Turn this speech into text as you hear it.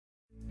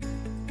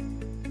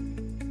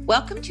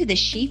Welcome to the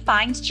She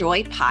Finds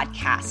Joy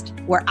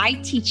podcast, where I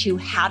teach you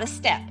how to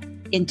step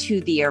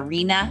into the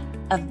arena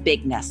of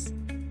bigness,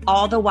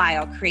 all the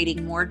while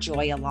creating more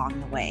joy along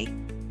the way.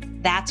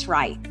 That's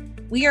right.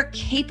 We are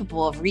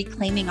capable of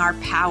reclaiming our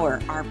power,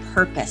 our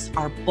purpose,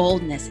 our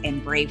boldness,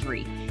 and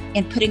bravery,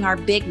 and putting our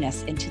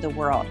bigness into the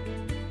world.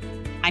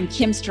 I'm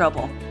Kim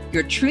Strobel,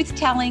 your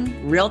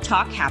truth-telling, real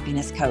talk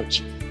happiness coach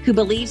who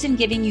believes in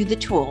giving you the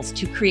tools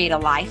to create a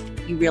life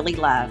you really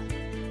love.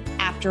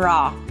 After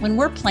all, when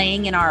we're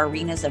playing in our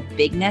arenas of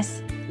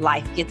bigness,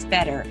 life gets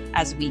better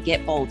as we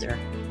get bolder.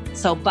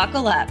 So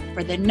buckle up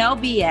for the no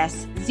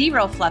BS,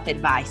 zero fluff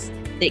advice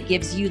that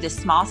gives you the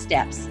small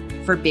steps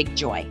for big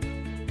joy.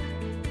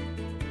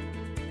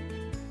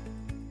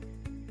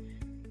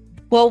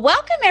 Well,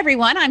 welcome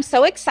everyone. I'm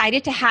so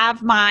excited to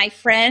have my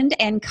friend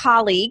and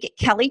colleague,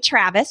 Kelly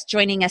Travis,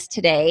 joining us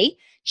today.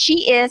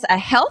 She is a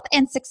health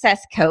and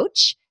success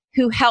coach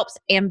who helps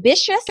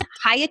ambitious,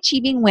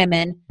 high-achieving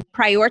women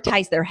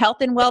prioritize their health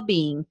and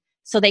well-being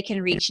so they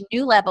can reach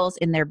new levels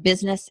in their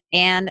business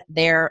and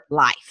their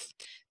life.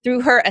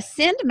 Through her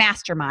Ascend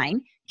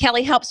Mastermind,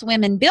 Kelly helps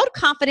women build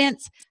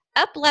confidence,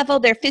 up-level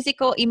their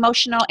physical,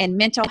 emotional, and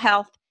mental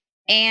health,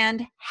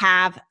 and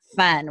have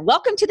fun.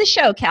 Welcome to the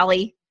show,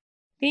 Kelly.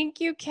 Thank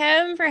you,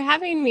 Kim, for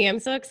having me. I'm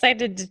so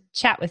excited to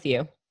chat with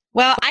you.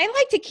 Well, I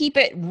like to keep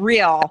it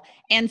real.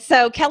 And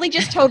so Kelly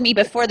just told me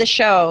before the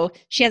show,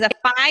 she has a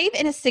 5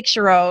 and a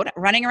 6-year-old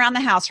running around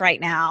the house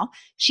right now.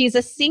 She's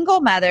a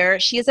single mother.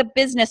 She is a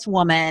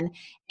businesswoman.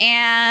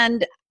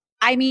 And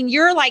I mean,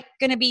 you're like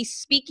going to be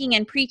speaking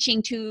and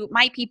preaching to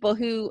my people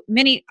who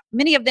many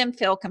of them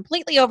feel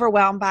completely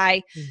overwhelmed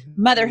by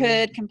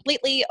motherhood,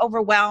 completely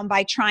overwhelmed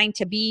by trying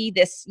to be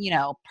this,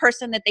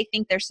 person that they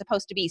think they're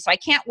supposed to be. So I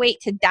can't wait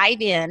to dive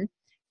in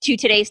to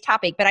today's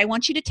topic, but I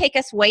want you to take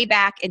us way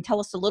back and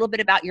tell us a little bit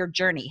about your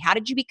journey. How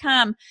did you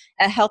become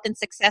a health and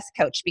success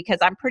coach? Because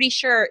I'm pretty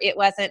sure it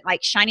wasn't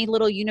like shiny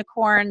little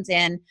unicorns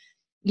and,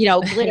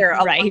 glitter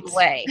along the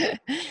way.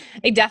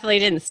 I definitely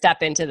didn't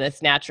step into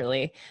this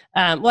naturally.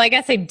 Well, I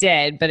guess I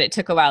did, but it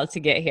took a while to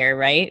get here,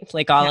 right?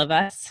 Like all of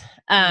us.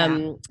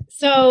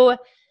 So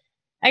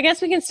I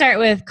guess we can start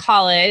with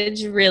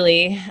college,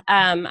 really.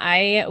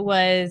 I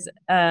was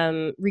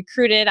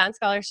recruited on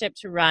scholarship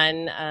to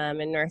run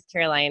in North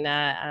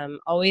Carolina.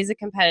 Always a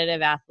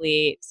competitive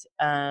athlete,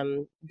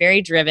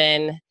 very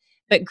driven,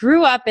 but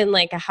grew up in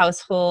like a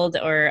household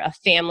or a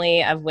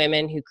family of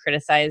women who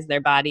criticized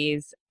their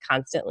bodies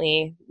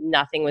constantly.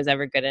 Nothing was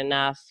ever good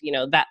enough.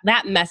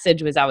 That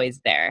message was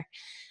always there.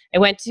 I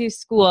went to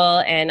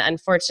school, and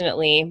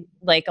unfortunately,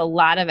 like a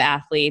lot of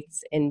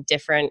athletes in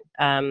different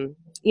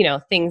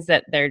things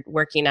that they're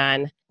working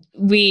on,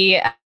 we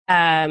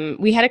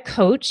had a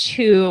coach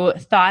who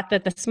thought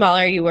that the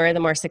smaller you were, the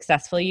more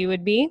successful you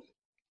would be.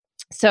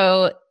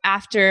 So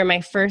after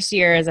my first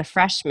year as a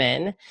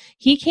freshman,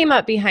 he came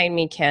up behind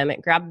me, Kim,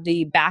 grabbed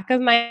the back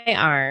of my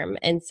arm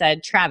and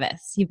said,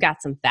 "Travis, you've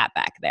got some fat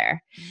back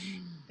there."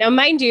 Now,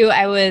 mind you,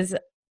 I was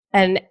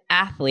an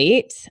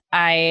athlete.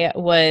 I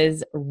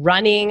was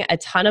running a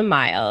ton of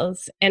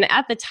miles. And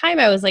at the time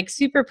I was like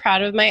super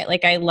proud of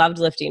I loved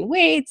lifting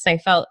weights. I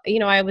felt,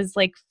 I was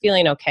like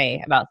feeling okay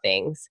about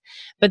things,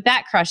 but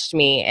that crushed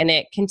me. And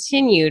it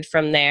continued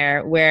from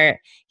there,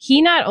 where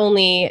he not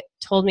only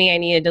told me I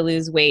needed to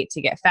lose weight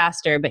to get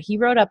faster, but he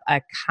wrote up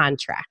a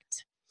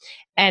contract.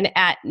 And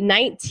at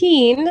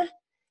 19,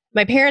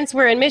 my parents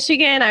were in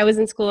Michigan. I was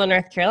in school in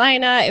North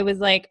Carolina. It was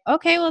like,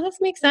 okay, well, this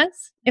makes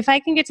sense. If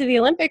I can get to the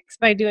Olympics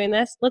by doing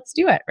this, let's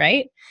do it,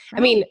 right? I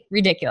mean,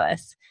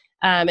 ridiculous.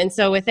 And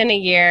so within a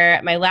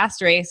year, my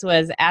last race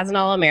was as an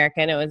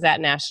All-American. It was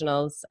at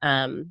Nationals,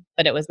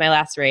 but it was my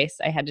last race.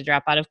 I had to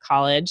drop out of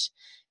college.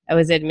 I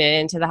was admitted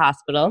into the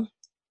hospital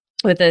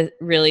with a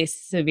really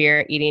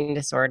severe eating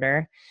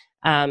disorder.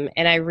 And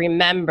I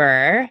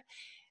remember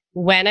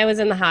when I was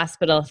in the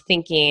hospital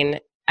thinking,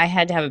 I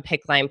had to have a PICC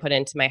line put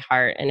into my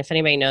heart. And if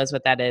anybody knows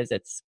what that is,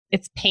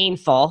 it's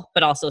painful,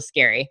 but also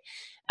scary.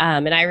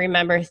 And I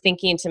remember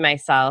thinking to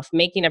myself,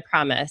 making a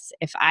promise,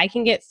 if I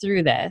can get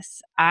through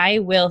this, I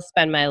will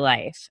spend my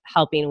life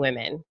helping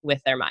women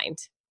with their mind.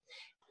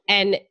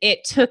 And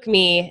it took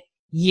me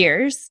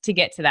years to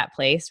get to that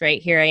place,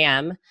 right? Here I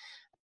am.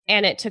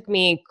 And it took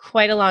me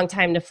quite a long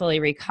time to fully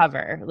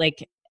recover.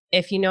 Like,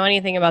 if you know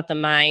anything about the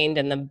mind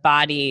and the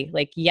body,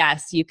 like,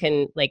 yes, you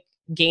can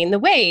gain the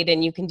weight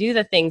and you can do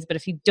the things, but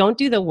if you don't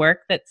do the work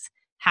that's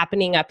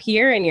happening up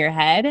here in your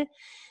head,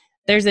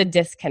 there's a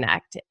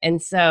disconnect. And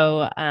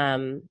so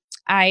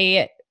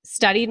I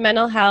studied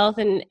mental health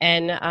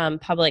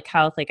and public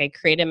health. Like, I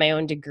created my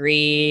own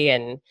degree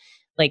and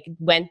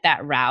went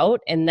that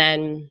route, and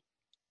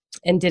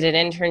did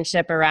an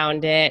internship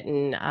around it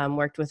and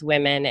worked with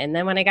women. And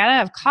then when I got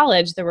out of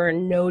college, there were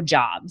no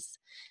jobs.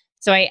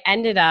 So I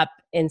ended up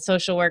in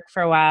social work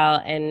for a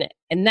while, and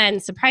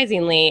then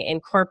surprisingly in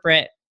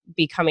corporate,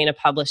 becoming a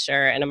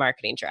publisher and a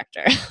marketing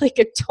director, like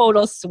a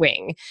total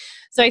swing.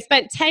 So I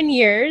spent 10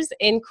 years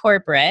in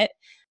corporate.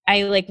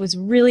 I was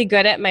really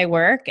good at my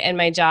work and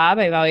my job.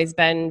 I've always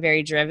been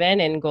very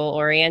driven and goal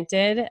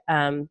oriented,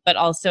 but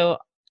also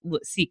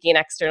seeking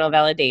external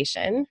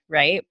validation,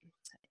 right?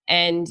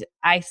 And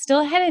I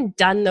still hadn't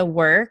done the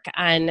work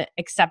on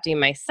accepting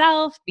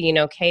myself, being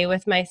okay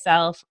with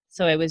myself.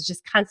 So I was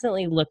just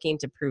constantly looking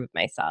to prove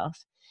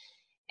myself.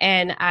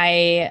 And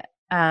I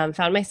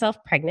found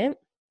myself pregnant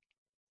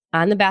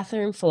on the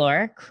bathroom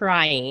floor,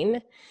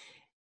 crying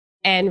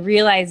and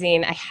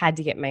realizing I had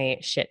to get my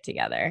shit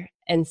together.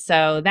 And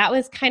so that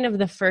was kind of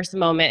the first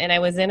moment. And I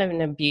was in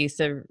an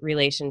abusive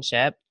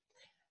relationship.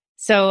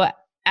 So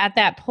at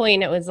that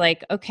point, it was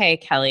like, okay,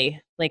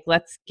 Kelly, like,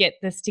 let's get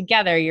this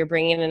together. You're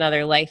bringing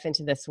another life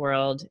into this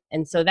world.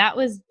 And so that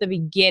was the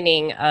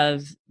beginning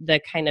of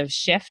the kind of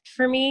shift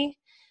for me.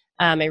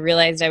 I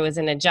realized I was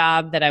in a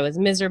job that I was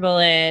miserable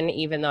in,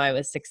 even though I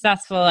was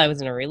successful. I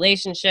was in a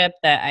relationship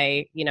that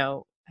I,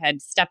 had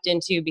stepped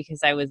into because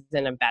I was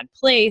in a bad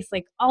place,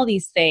 like all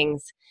these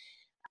things.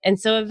 And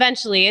so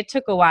eventually it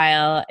took a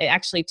while. It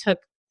actually took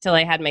till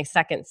I had my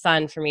second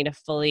son for me to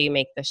fully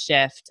make the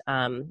shift.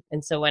 And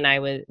so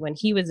when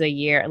he was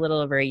a little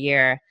over a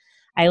year,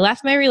 I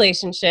left my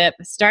relationship,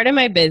 started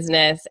my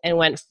business, and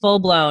went full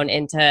blown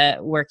into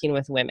working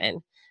with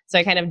women. So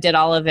I kind of did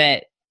all of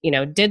it,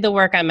 did the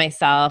work on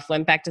myself,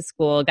 went back to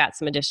school, got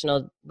some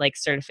additional like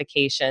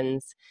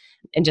certifications,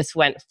 and just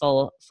went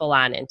full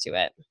on into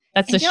it.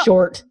 That's a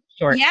short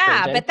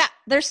yeah, version. But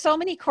there's so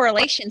many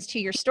correlations to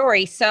your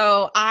story.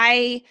 So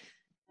I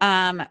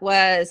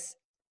was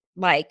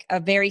like a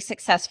very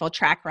successful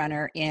track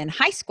runner in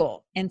high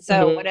school. And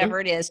so whatever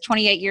it is,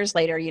 28 years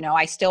later,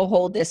 I still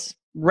hold this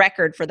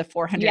record for the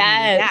 400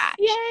 yes. dash.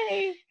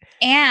 Yay.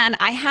 And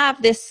I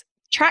have this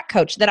track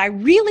coach that I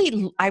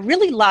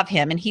really love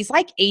him. And he's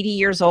like 80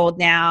 years old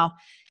now.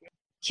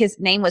 His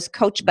name was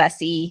Coach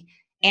Bussy.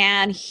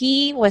 And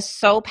he was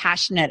so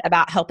passionate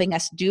about helping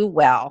us do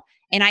well.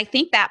 And I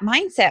think that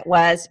mindset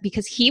was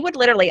because he would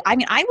literally, I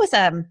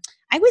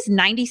was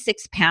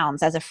 96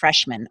 pounds as a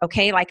freshman.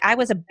 Okay. Like I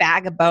was a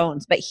bag of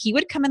bones, but he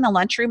would come in the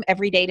lunchroom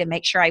every day to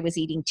make sure I was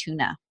eating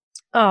tuna.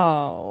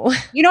 Oh,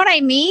 you know what I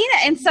mean?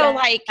 And so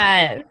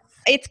yes.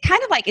 It's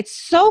kind of like, it's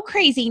so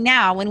crazy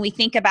now when we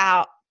think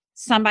about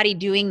somebody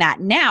doing that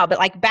now, but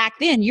like back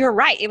then, you're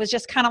right. It was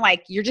just kind of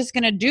like, you're just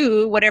going to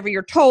do whatever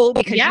you're told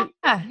because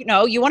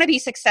you want to be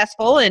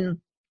successful. And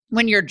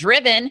when you're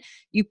driven,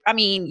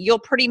 you'll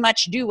pretty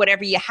much do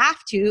whatever you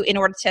have to in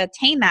order to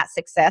attain that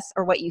success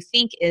or what you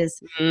think is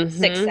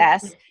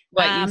success.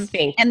 What you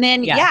think. And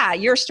then,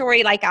 your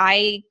story, like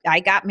I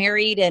got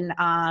married and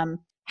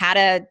had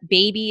a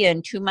baby,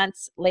 and 2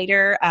 months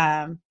later,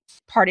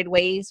 parted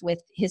ways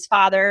with his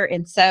father.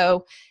 And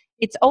so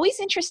it's always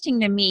interesting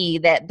to me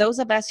that those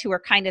of us who are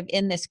kind of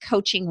in this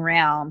coaching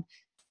realm,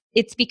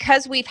 it's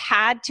because we've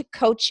had to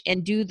coach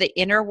and do the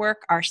inner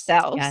work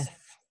ourselves. Yes.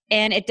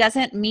 And it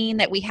doesn't mean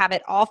that we have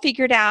it all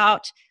figured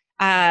out,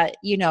 at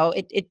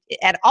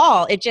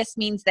all. It just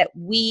means that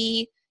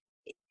we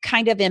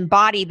kind of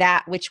embody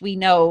that which we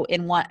know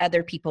and want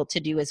other people to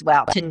do as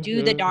well, to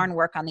do the darn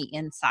work on the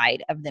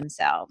inside of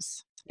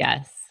themselves.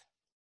 Yes.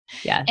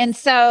 Yes. And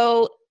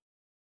so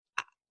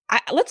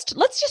let's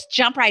just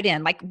jump right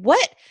in. Like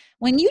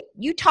when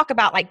you talk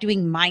about like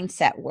doing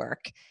mindset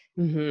work,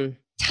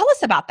 tell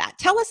us about that.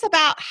 Tell us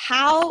about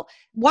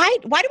why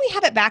do we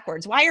have it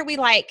backwards? Why are we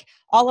like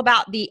all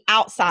about the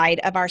outside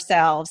of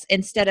ourselves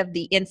instead of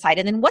the inside?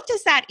 And then what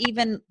does that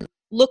even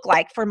look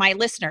like for my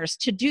listeners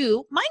to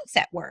do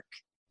mindset work?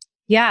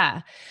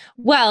 Yeah.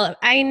 Well,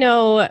 I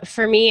know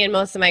for me and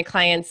most of my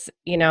clients,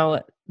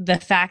 the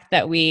fact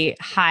that we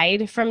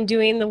hide from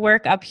doing the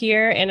work up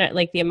here and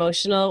like the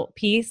emotional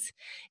piece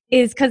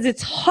is because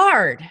it's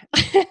hard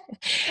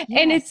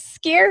and it's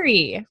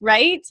scary,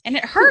 right? And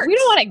it hurts. We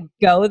don't want to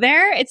go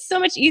there. It's so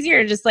much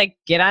easier to just like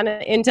get on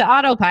into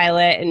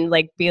autopilot and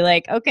like be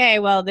like, okay,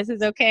 well, this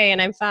is okay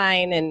and I'm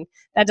fine. And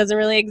that doesn't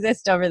really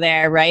exist over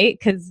there, right?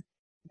 Because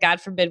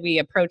God forbid we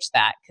approach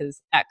that,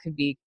 because that could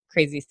be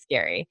crazy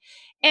scary.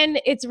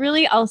 And it's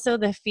really also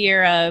the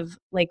fear of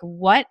like,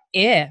 what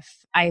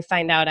if I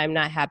find out I'm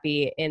not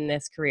happy in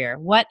this career?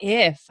 What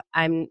if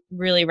I'm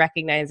really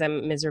recognize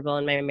I'm miserable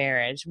in my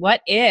marriage?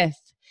 What if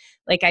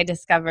like I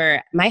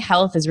discover my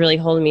health is really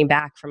holding me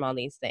back from all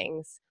these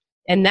things?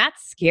 And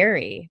that's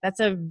scary. That's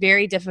a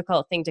very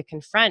difficult thing to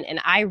confront. And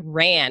I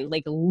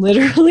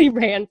literally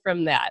ran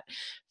from that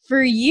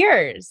for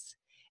years.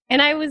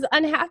 And I was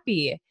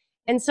unhappy.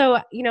 And so,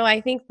 I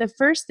think the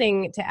first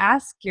thing to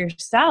ask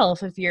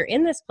yourself, if you're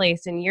in this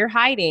place and you're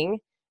hiding,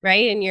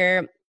 right, and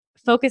you're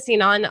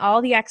focusing on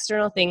all the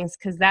external things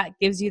because that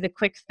gives you the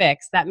quick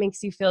fix, that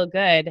makes you feel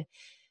good,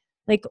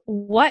 like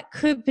what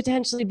could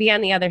potentially be on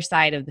the other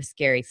side of the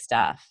scary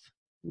stuff,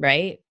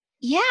 right?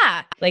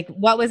 Yeah. Like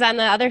what was on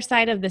the other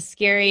side of the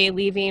scary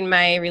leaving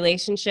my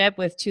relationship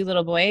with 2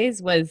 little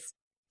boys was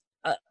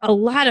a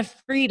lot of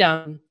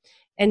freedom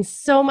and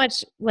so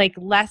much like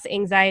less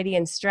anxiety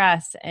and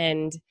stress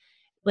and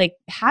like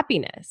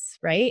happiness,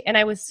 right? And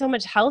I was so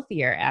much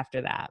healthier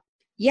after that.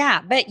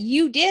 Yeah, but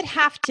you did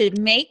have to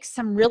make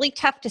some really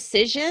tough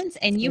decisions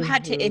and you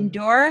had to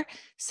endure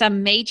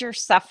some major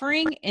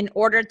suffering in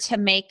order to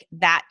make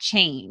that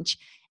change.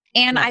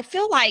 And I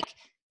feel like,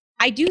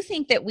 I do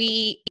think that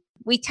we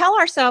we tell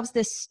ourselves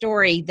this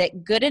story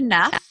that good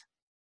enough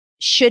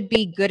should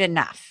be good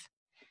enough.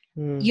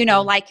 You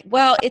know, like,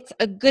 well, it's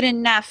a good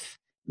enough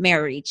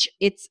marriage.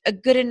 It's a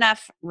good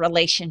enough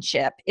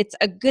relationship. It's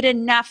a good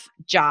enough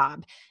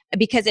job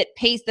because it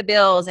pays the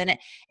bills. And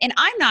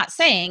I'm not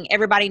saying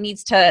everybody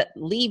needs to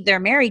leave their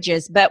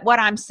marriages, but what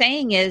I'm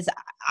saying is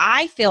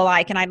I feel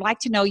like, and I'd like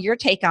to know your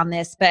take on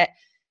this, but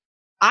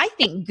I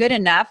think good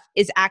enough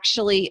is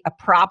actually a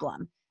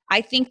problem.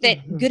 I think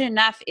that good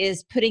enough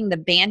is putting the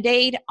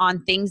Band-Aid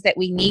on things that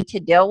we need to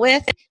deal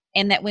with.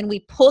 And that when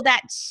we pull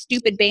that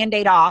stupid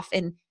Band-Aid off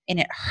and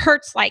it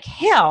hurts like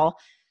hell,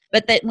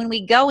 but that when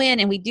we go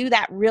in and we do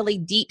that really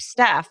deep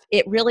stuff,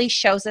 it really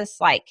shows us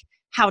like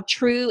how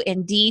true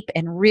and deep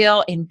and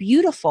real and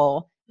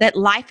beautiful that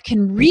life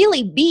can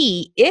really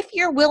be if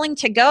you're willing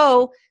to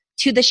go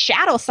to the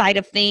shadow side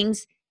of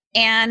things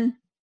and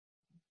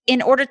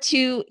in order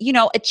to, you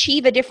know,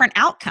 achieve a different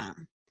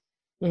outcome.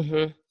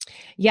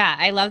 Yeah,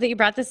 I love that you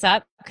brought this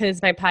up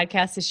because my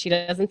podcast is She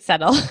Doesn't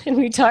Settle and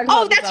we talk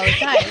about this all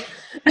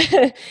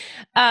the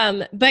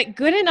time. But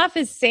good enough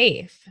is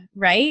safe,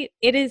 right?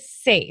 It is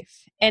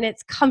safe and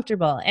it's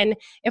comfortable. And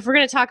if we're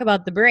going to talk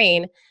about the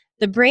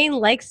brain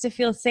likes to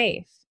feel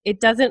safe. It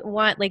doesn't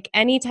want, like,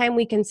 anytime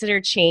we consider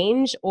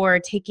change or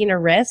taking a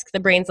risk, the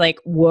brain's like,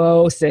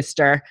 whoa,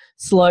 sister,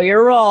 slow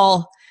your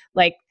roll.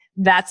 Like,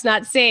 that's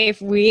not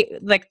safe.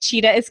 Like,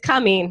 cheetah is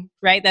coming,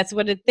 right? That's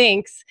what it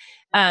thinks.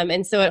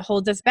 And so it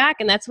holds us back.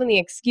 And that's when the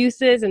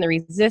excuses and the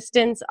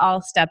resistance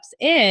all steps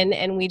in.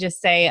 And we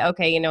just say,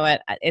 okay, you know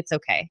what? It's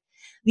okay.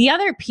 The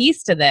other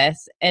piece to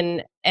this,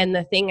 and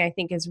the thing I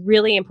think is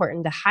really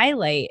important to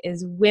highlight,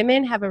 is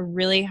women have a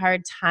really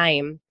hard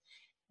time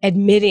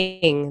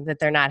admitting that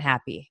they're not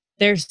happy.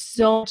 There's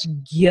so much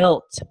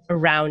guilt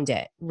around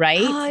it,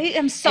 right? Oh, I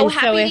am so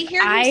happy to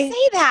hear you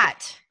say that.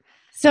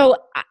 So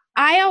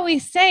I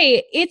always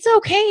say, it's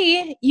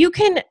okay. You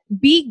can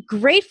be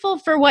grateful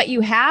for what you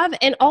have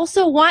and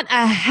also want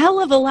a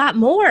hell of a lot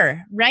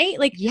more, right?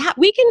 Like, yeah,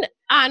 we can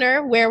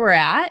honor where we're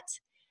at,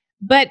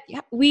 but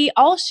we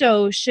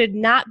also should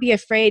not be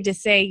afraid to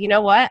say, you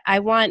know what? I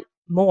want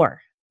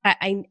more.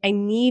 I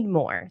need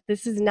more.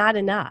 This is not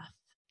enough.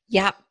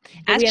 Yeah.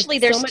 Actually,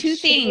 there's so two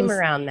things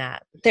around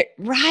that.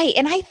 Right.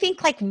 And I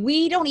think like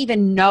we don't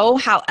even know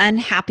how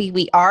unhappy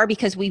we are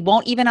because we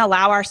won't even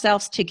allow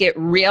ourselves to get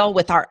real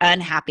with our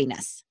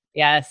unhappiness.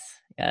 Yes.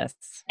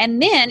 And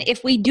then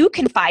if we do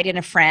confide in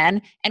a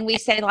friend and we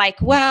say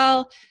like,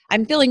 well,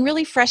 I'm feeling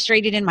really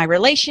frustrated in my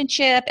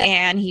relationship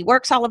and he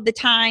works all of the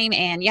time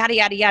and yada,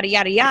 yada, yada,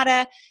 yada,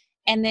 yada.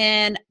 And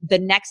then the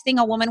next thing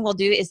a woman will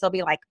do is they'll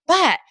be like,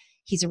 but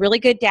he's a really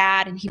good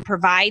dad and he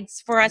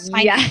provides for us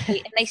financially.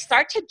 And they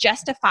start to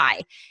justify.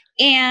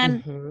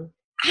 And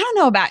I don't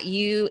know about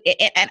you,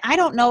 and I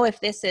don't know if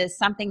this is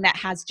something that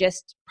has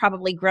just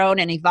probably grown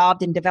and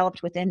evolved and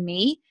developed within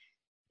me,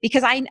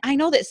 because I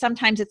know that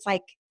sometimes it's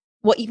like,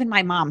 well, even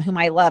my mom, whom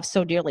I love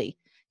so dearly,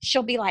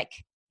 she'll be like,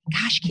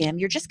 gosh, Kim,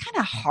 you're just kind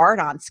of hard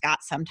on Scott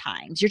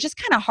sometimes. You're just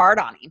kind of hard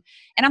on him.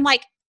 And I'm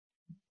like,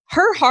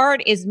 her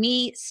hard is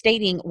me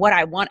stating what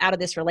I want out of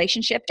this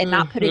relationship and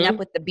not putting up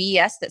with the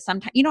BS that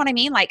sometimes, you know what I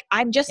mean? Like,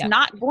 I'm just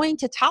not going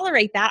to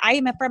tolerate that. I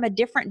am from a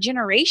different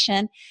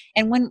generation.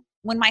 And when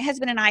my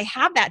husband and I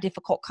have that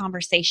difficult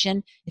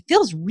conversation, it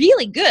feels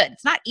really good.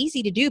 It's not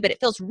easy to do, but it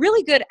feels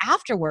really good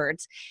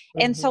afterwards.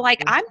 And so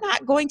like, I'm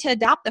not going to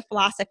adopt the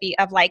philosophy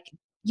of like,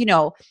 you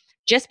know,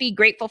 just be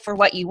grateful for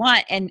what you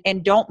want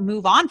and don't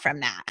move on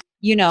from that.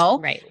 You know,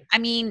 right. I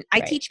mean,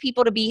 I teach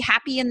people to be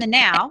happy in the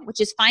now,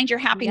 which is find your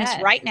happiness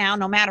right now,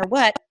 no matter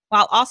what,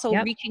 while also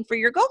reaching for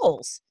your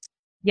goals.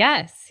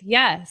 Yes.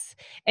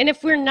 And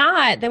if we're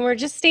not, then we're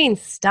just staying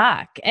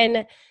stuck.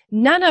 And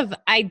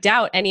I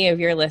doubt any of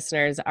your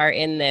listeners are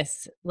in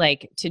this,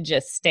 like, to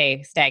just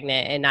stay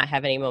stagnant and not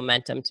have any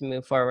momentum to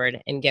move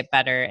forward and get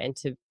better and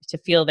to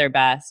feel their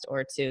best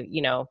or to,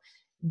 you know,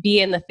 be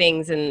in the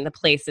things and the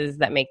places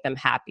that make them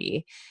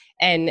happy.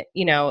 And,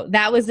 you know,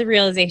 that was the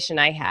realization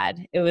I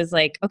had. It was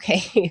like,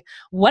 okay,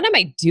 what am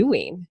I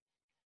doing?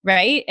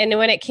 Right. And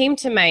when it came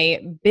to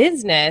my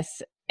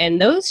business and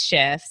those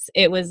shifts,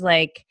 it was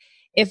like,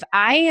 if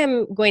I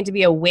am going to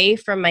be away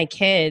from my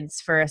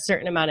kids for a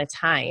certain amount of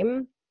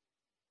time,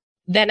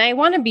 then I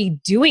want to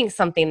be doing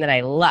something that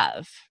I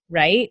love.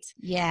 Right.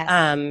 Yes.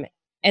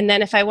 And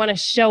then if I want to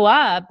show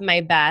up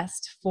my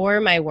best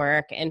for my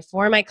work and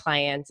for my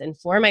clients and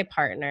for my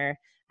partner,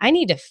 I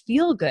need to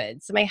feel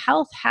good. So my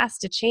health has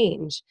to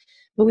change,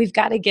 but we've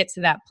got to get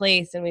to that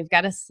place and we've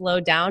got to slow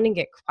down and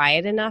get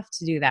quiet enough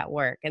to do that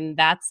work. And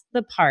that's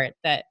the part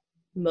that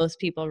most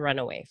people run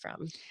away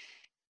from.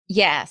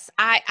 Yes,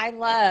 I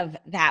love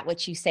that,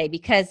 what you say,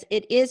 because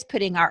it is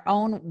putting our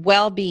own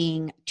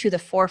well-being to the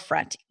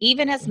forefront,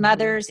 even as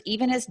mothers,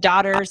 even as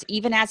daughters,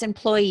 even as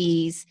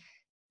employees,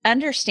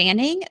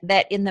 understanding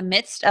that in the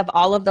midst of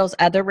all of those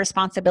other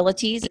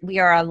responsibilities, we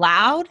are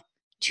allowed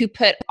to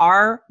put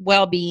our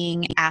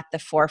well-being at the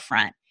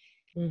forefront.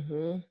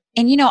 And,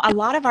 you know, a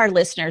lot of our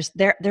listeners,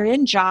 they're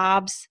in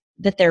jobs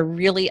that they're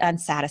really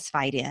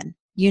unsatisfied in.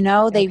 You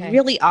know, they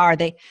really are.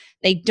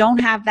 They don't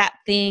have that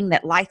thing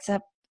that lights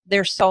up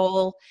their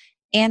soul.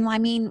 And I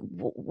mean,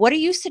 what do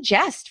you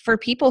suggest for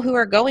people who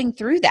are going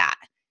through that?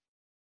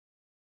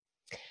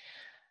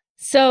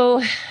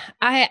 So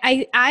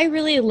I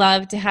really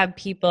love to have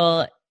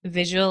people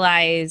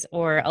visualize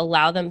or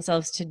allow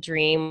themselves to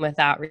dream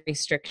without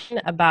restriction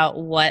about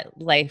what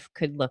life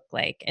could look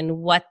like and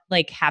what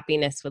like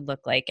happiness would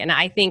look like. And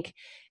I think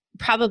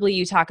probably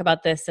you talk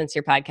about this since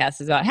your podcast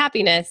is about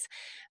happiness,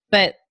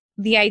 but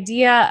the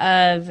idea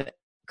of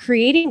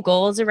creating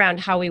goals around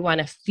how we want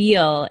to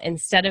feel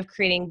instead of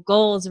creating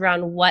goals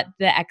around what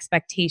the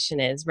expectation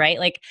is, right?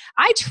 Like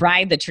I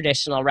tried the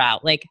traditional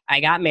route. Like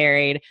I got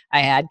married, I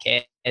had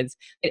kids.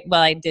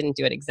 Well, I didn't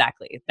do it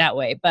exactly that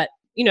way, but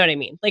you know what I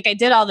mean? Like I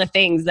did all the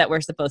things that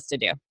we're supposed to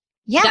do.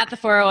 Yeah. Got the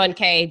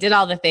 401k, did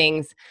all the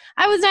things.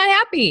 I was not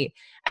happy.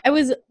 I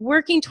was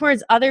working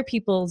towards other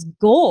people's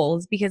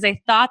goals because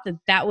I thought that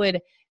that would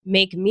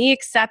make me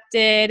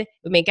accepted,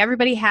 would make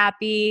everybody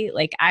happy,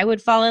 like I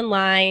would fall in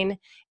line.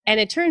 And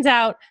it turns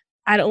out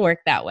I don't work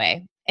that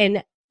way.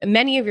 And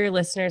many of your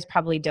listeners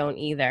probably don't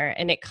either.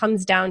 And it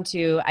comes down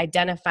to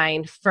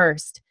identifying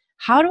first,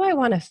 how do I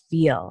want to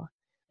feel?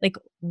 Like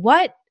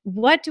what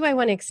do I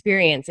want to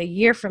experience a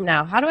year from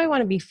now? How do I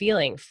want to be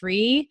feeling?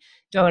 Free?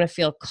 Do I want to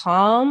feel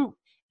calm?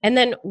 And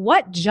then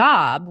what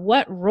job,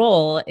 what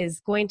role is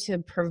going to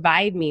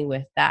provide me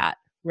with that,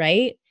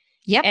 right?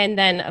 Yep. And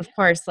then, of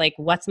course, like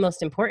what's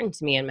most important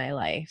to me in my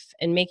life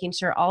and making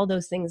sure all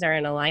those things are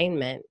in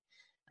alignment.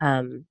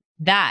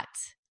 That.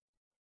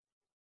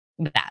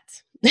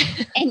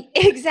 And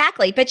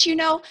exactly. But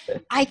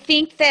I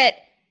think that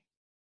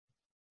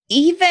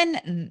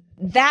even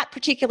that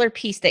particular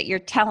piece that you're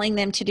telling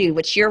them to do,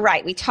 which you're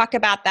right, we talk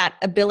about that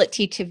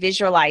ability to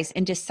visualize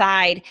and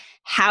decide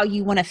how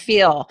you want to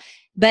feel,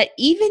 but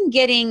even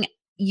getting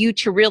you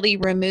to really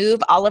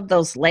remove all of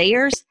those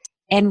layers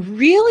and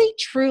really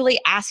truly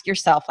ask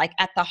yourself, like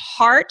at the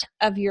heart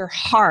of your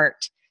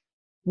heart,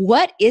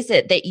 what is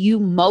it that you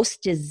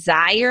most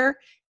desire?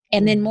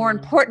 And then more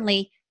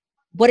importantly,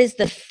 what is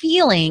the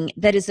feeling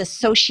that is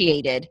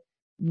associated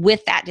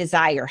with that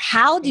desire?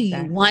 How do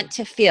you want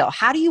to feel?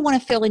 How do you want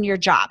to feel in your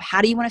job?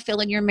 How do you want to feel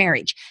in your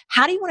marriage?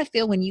 How do you want to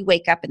feel when you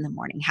wake up in the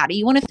morning? How do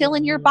you want to feel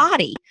in your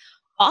body?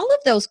 All of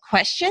those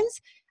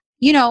questions,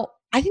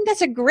 I think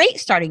that's a great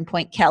starting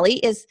point, Kelly,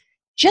 is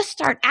just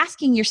start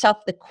asking yourself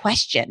the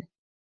question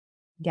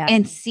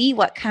and see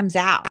what comes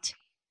out,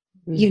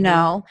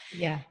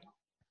 Yeah.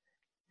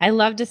 I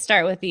love to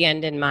start with the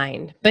end in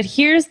mind. But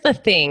here's the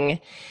thing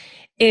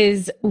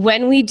is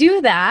when we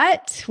do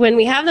that, when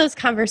we have those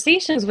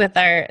conversations with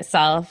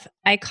ourselves,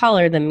 I call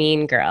her the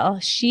mean girl.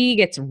 She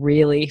gets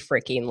really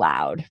freaking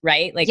loud,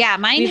 right? Like, yeah,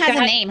 mine has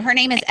a name. Her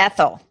name is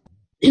Ethel.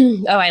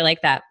 Oh, I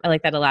like that. I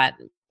like that a lot.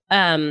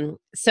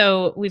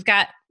 So we've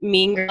got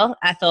mean girl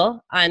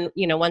Ethel on,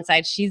 one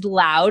side. She's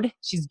loud,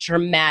 she's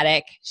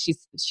dramatic,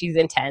 she's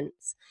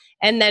intense.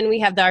 And then we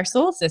have our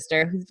soul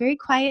sister who's very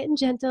quiet and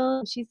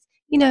gentle. She's,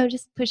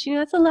 just pushing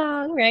us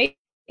along, right?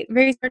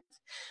 Very,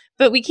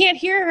 but we can't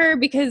hear her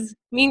because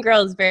mean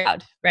girl is very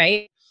loud,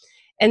 right?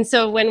 And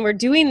so when we're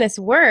doing this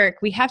work,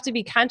 we have to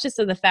be conscious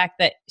of the fact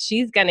that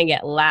she's going to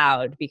get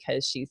loud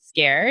because she's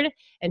scared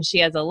and she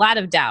has a lot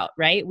of doubt,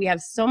 right? We have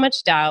so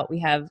much doubt.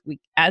 We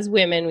as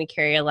women, we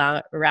carry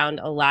around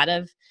a lot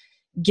of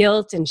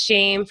guilt and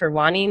shame for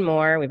wanting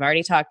more. We've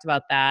already talked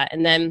about that.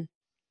 And then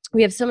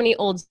we have so many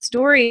old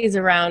stories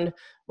around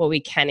what we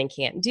can and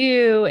can't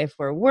do, if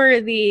we're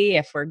worthy,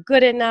 if we're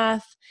good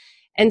enough.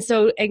 And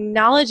so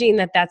acknowledging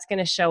that that's going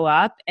to show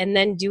up and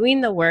then doing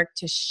the work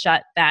to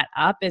shut that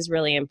up is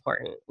really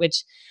important,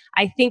 which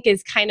I think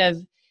is kind of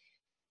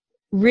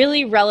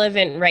really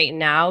relevant right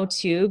now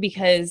too,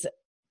 because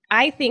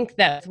I think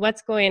that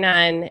what's going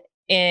on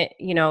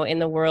in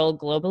the world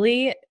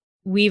globally,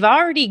 we've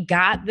already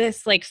got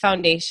this like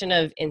foundation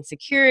of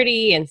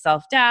insecurity and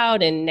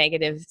self-doubt and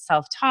negative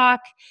self-talk.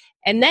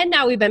 And then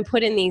now we've been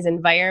put in these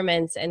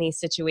environments and these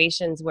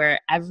situations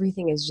where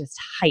everything is just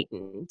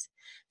heightened.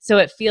 So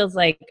it feels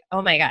like,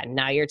 oh my God,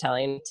 now you're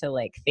telling me to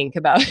like think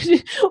about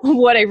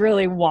what I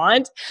really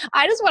want.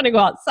 I just want to go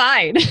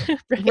outside.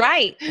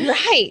 Right.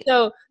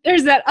 So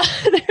there's that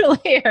other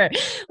layer.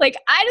 Like,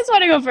 I just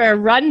want to go for a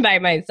run by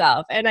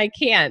myself and I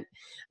can't.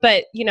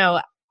 But,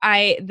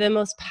 the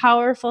most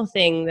powerful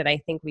thing that I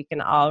think we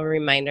can all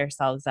remind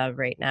ourselves of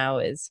right now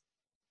is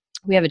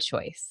we have a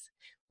choice.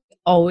 We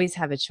always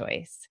have a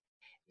choice.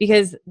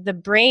 Because the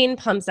brain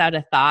pumps out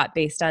a thought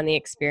based on the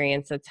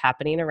experience that's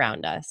happening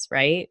around us,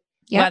 right?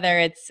 Yep. Whether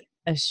it's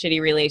a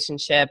shitty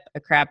relationship, a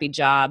crappy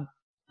job,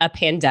 a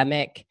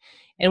pandemic,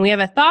 and we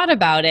have a thought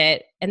about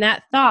it, and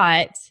that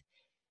thought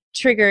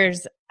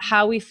triggers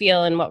how we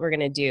feel and what we're going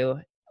to do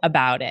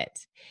about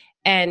it.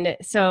 And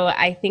so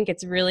I think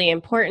it's really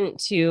important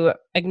to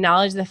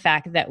acknowledge the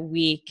fact that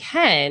we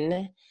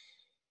can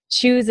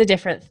choose a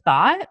different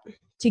thought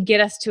to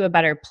get us to a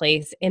better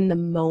place in the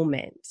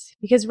moment.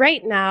 Because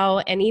right now,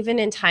 and even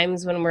in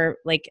times when we're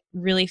like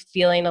really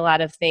feeling a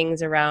lot of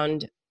things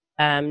around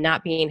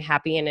not being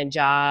happy in a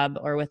job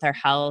or with our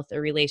health or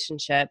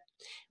relationship,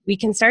 we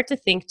can start to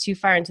think too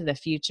far into the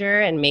future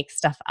and make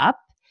stuff up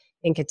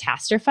and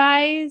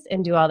catastrophize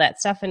and do all that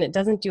stuff. And it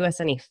doesn't do us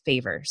any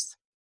favors.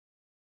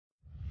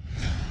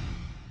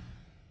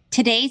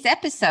 Today's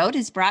episode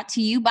is brought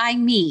to you by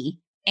me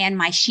and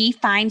my She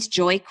Finds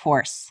Joy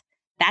course.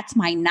 That's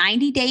my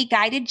 90-day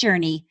guided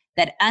journey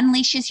that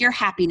unleashes your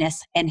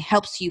happiness and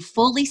helps you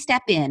fully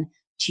step in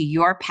to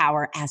your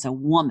power as a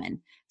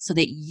woman so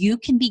that you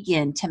can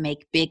begin to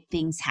make big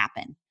things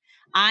happen.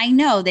 I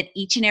know that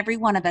each and every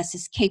one of us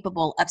is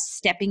capable of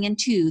stepping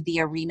into the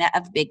arena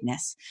of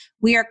bigness.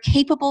 We are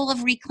capable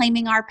of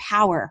reclaiming our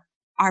power,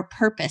 our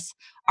purpose,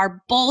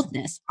 our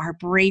boldness, our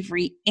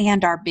bravery,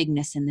 and our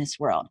bigness in this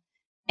world.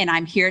 And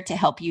I'm here to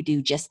help you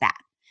do just that.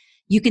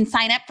 You can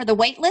sign up for the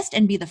waitlist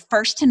and be the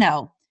first to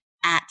know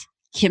at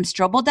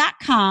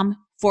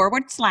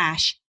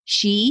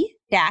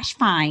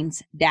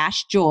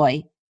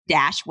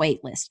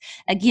kimstrobel.com/she-finds-joy-waitlist.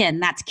 Again,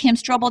 that's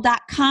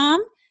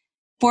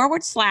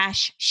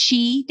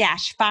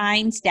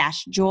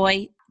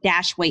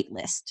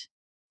kimstrobel.com/she-finds-joy-waitlist.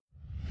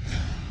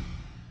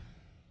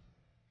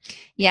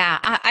 Yeah,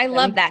 I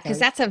love that because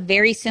that's a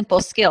very simple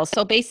skill.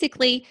 So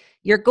basically,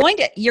 you're going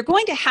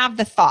to have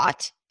the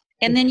thought.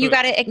 And then you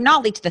got to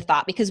acknowledge the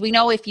thought, because we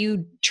know if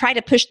you try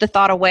to push the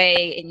thought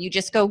away and you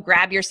just go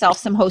grab yourself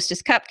some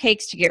Hostess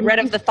cupcakes to get rid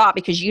of the thought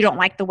because you don't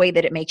like the way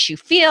that it makes you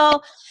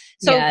feel.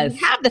 So you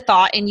have the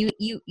thought and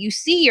you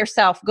see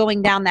yourself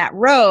going down that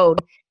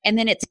road, and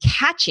then it's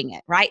catching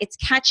it, right? It's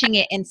catching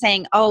it and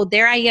saying, oh,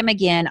 there I am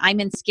again. I'm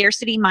in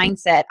scarcity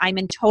mindset. I'm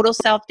in total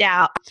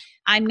self-doubt.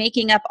 I'm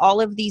making up all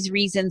of these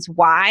reasons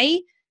why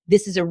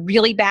this is a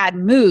really bad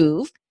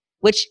move.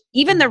 Which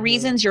even the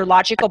reasons your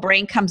logical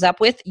brain comes up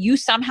with, you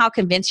somehow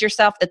convince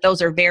yourself that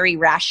those are very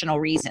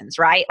rational reasons,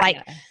 right? Like,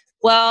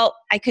 well,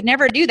 I could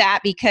never do that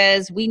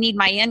because we need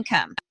my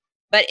income.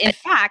 But in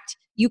fact,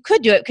 you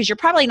could do it because you're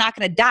probably not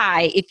going to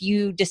die if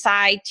you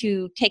decide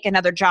to take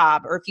another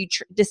job, or if you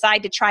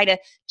decide to try to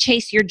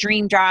chase your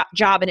dream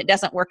job and it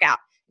doesn't work out.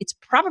 It's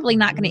probably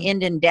not going to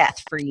end in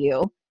death for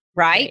you,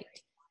 right?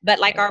 But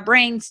like our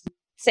brains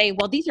say,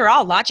 well, these are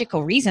all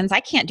logical reasons. I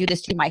can't do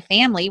this to my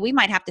family. We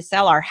might have to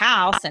sell our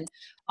house and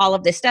all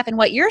of this stuff. And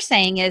what you're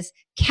saying is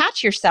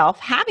catch yourself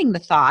having the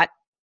thought,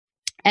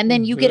 and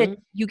then you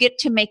get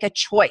to make a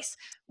choice.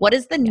 What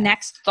is the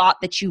next thought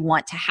that you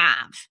want to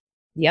have?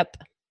 Yep.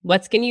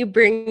 What's going to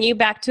bring you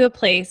back to a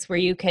place where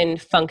you can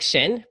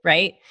function,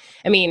 right?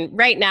 I mean,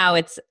 right now,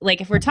 it's like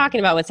if we're talking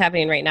about what's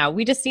happening right now,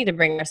 we just need to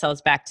bring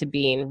ourselves back to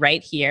being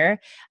right here.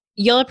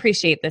 You'll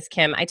appreciate this,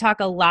 Kim. I talk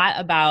a lot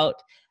about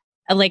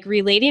like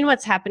relating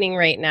what's happening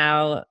right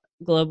now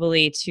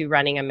globally to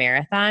running a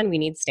marathon. We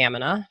need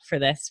stamina for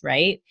this,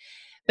 right?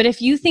 But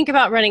if you think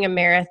about running a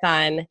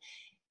marathon,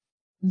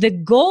 the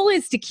goal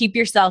is to keep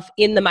yourself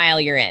in the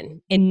mile you're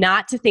in and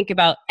not to think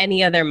about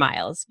any other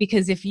miles.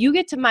 Because if you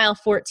get to mile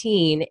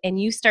 14 and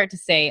you start to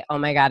say, oh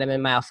my God, I'm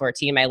in mile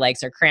 14, my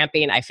legs are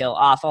cramping, I feel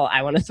awful,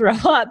 I want to throw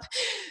up,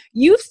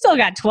 you've still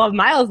got 12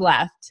 miles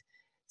left.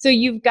 So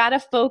you've got to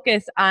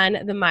focus on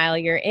the mile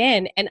you're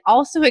in, and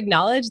also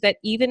acknowledge that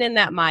even in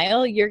that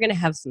mile, you're going to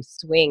have some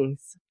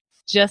swings,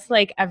 just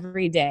like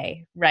every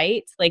day,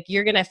 right? Like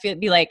you're going to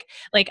be like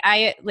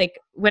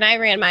when I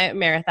ran my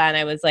marathon,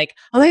 I was like,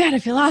 oh my God, I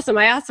feel awesome.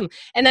 Awesome.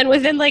 And then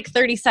within like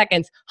 30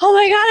 seconds, oh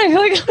my God, I feel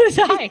like I'm going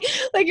to die.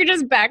 Like you're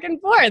just back and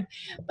forth.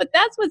 But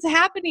that's what's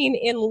happening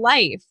in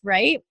life,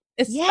 right?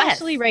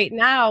 Especially right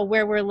now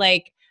where we're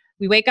like,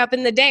 we wake up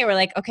in the day, we're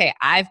like, okay,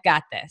 I've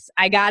got this.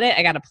 I got it.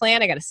 I got a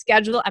plan. I got a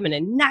schedule. I'm going to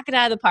knock it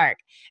out of the park.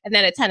 And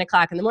then at 10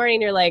 o'clock in the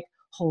morning, you're like,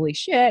 holy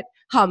shit,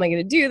 how am I going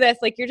to do this?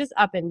 Like you're just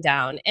up and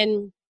down.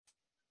 And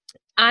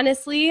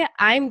honestly,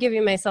 I'm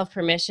giving myself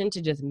permission to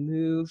just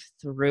move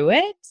through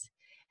it,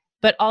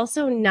 but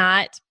also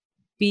not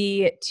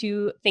be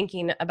too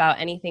thinking about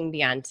anything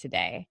beyond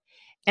today.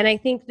 And I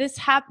think this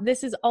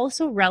is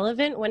also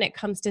relevant when it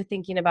comes to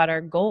thinking about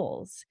our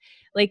goals.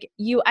 Like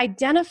you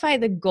identify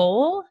the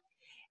goal,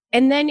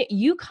 and then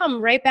you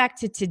come right back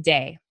to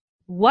today.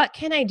 What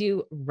can I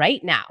do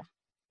right now?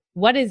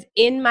 What is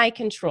in my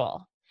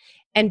control?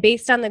 And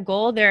based on the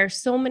goal, there are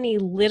so many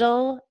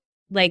little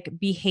like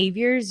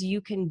behaviors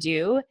you can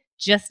do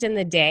just in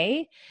the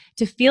day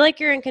to feel like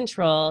you're in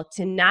control,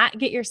 to not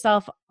get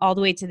yourself all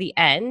the way to the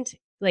end,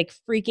 like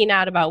freaking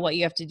out about what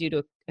you have to do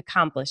to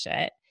accomplish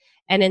it.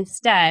 And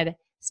instead,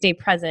 stay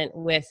present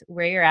with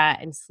where you're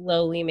at and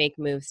slowly make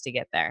moves to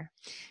get there.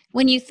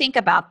 When you think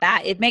about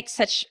that, it makes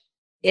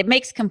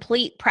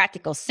complete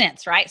practical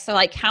sense, right? So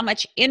like how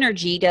much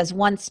energy does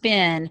one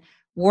spend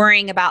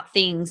worrying about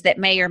things that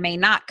may or may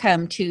not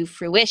come to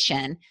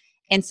fruition?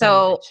 And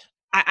so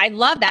I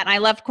love that.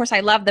 And of course, I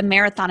love the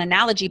marathon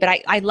analogy,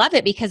 but I love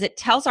it because it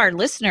tells our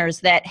listeners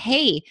that,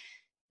 hey,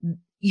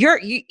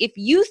 if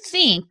you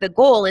think the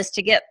goal is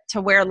to get to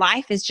where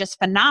life is just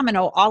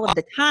phenomenal all of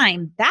the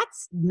time,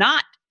 that's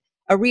not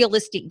a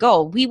realistic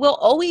goal. We will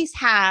always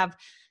have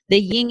the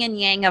yin and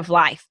yang of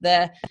life,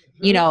 the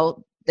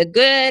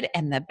good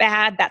and the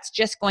bad. That's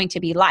just going to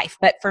be life.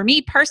 But for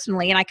me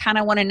personally, and I kind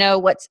of want to know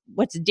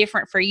what's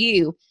different for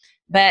you,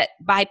 but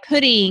by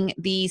putting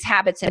these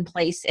habits in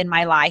place in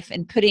my life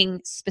and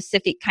putting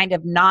specific kind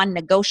of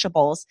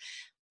non-negotiables,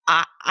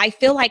 I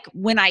feel like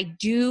when I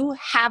do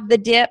have the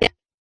dip,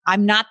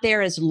 I'm not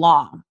there as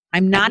long.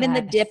 I'm not in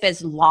the dip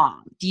as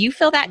long. Do you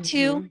feel that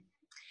too?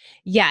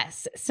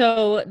 Yes.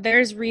 So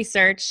there's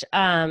research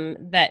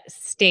that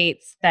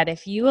states that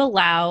if you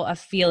allow a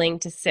feeling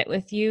to sit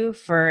with you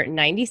for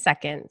 90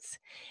 seconds,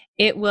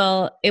 it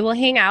will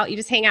hang out. You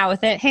just hang out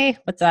with it. Hey,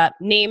 what's up?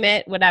 Name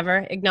it,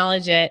 whatever,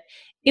 acknowledge it.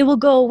 It will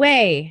go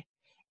away.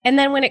 And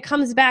then when it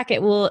comes back,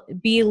 it will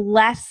be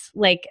less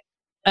like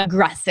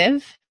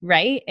aggressive,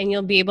 right? And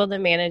you'll be able to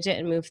manage it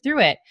and move through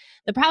it.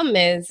 The problem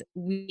is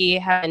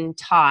we have been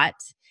taught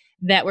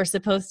that we're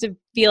supposed to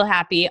feel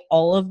happy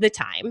all of the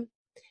time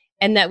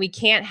and that we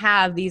can't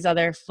have these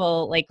other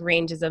full like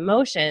ranges of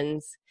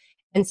emotions.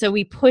 And so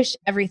we push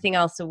everything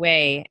else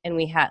away and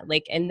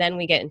and then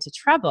we get into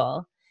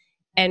trouble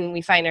and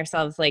we find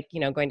ourselves like,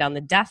 going down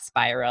the death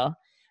spiral.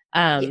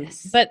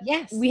 But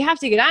we have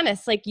to get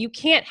honest, like you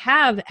can't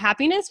have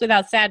happiness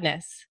without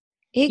sadness.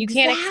 Exactly. You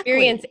can't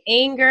experience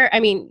anger.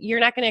 I mean, you're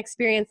not going to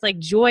experience like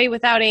joy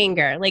without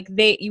anger. Like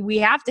we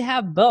have to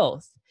have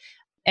both.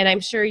 And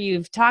I'm sure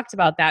you've talked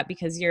about that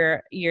because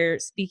you're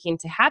speaking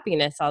to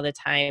happiness all the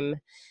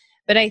time.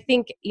 But I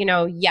think,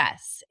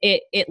 yes,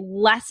 it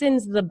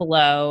lessens the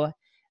blow,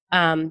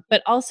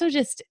 but also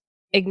just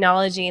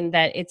acknowledging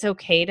that it's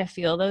okay to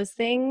feel those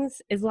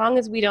things as long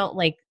as we don't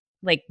like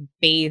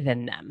bathe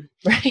in them,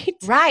 right?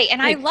 Right.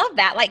 And I love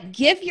that. Like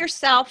give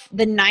yourself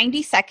the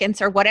 90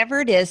 seconds or whatever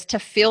it is to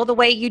feel the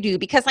way you do.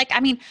 Because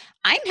I'm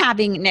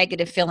having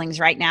negative feelings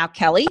right now,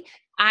 Kelly.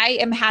 I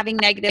am having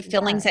negative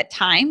feelings at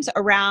times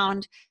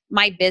around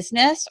my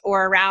business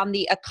or around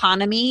the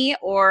economy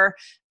or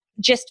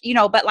just,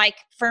 but like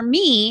for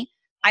me,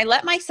 I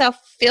let myself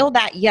feel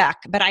that yuck,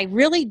 but I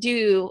really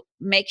do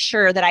make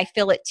sure that I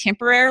feel it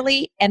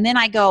temporarily. And then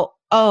I go,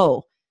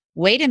 oh,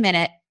 wait a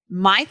minute.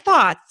 My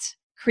thoughts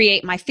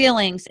create my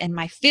feelings and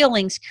my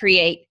feelings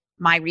create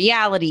my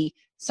reality.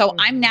 So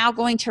I'm now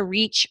going to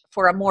reach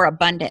for a more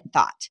abundant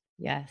thought.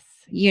 Yes.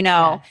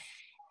 Yes.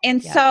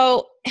 And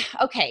so,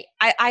 okay,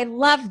 I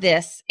love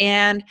this.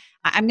 And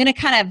I'm going to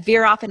kind of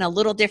veer off in a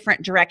little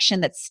different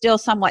direction that's still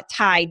somewhat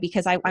tied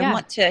because I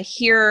want to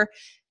hear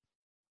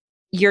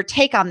your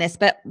take on this.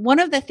 But one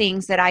of the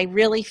things that I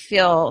really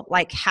feel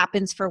like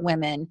happens for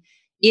women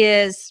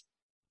is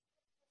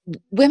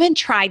women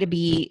try to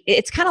be,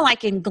 it's kind of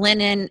like in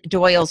Glennon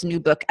Doyle's new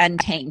book,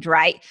 Untamed,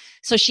 right?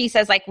 So she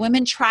says like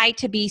women try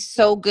to be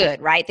so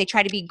good, right? They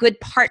try to be good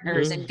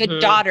partners and good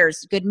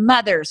daughters, good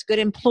mothers, good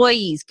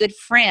employees, good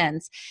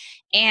friends.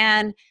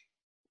 And,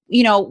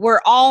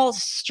 we're all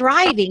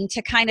striving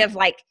to kind of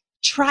like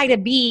try to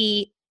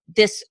be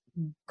this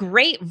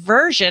great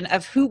version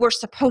of who we're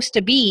supposed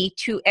to be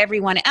to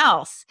everyone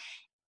else.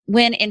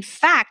 When in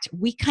fact,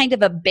 we kind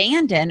of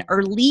abandon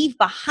or leave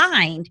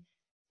behind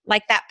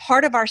like that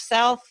part of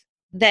ourself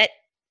that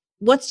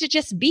wants to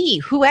just be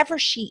whoever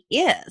she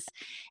is.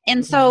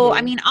 And so,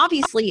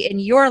 obviously in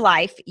your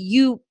life,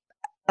 you,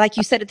 like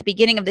you said at the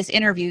beginning of this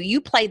interview, you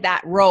played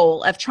that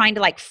role of trying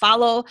to like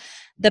follow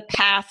the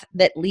path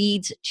that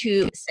leads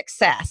to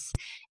success.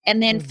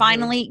 And then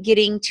finally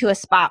getting to a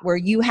spot where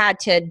you had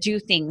to do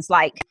things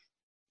like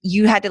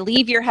you had to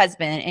leave your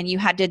husband and you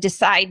had to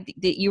decide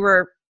that you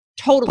were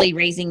totally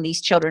raising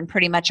these children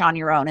pretty much on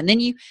your own. And then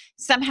you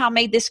somehow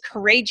made this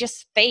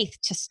courageous faith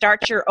to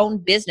start your own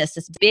business,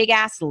 this big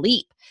ass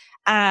leap.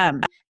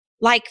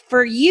 Like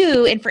for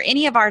you and for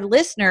any of our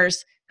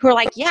listeners who are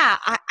like,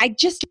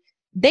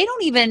 they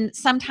don't even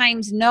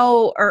sometimes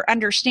know or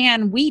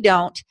understand, we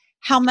don't,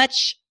 how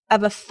much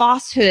of a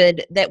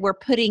falsehood that we're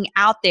putting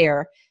out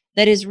there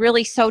that is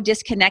really so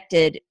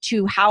disconnected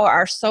to how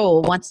our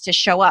soul wants to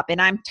show up.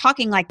 And I'm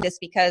talking like this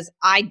because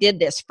I did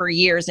this for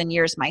years and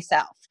years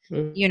myself.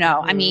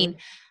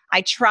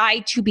 I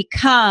tried to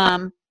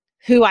become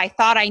who I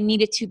thought I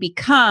needed to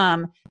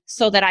become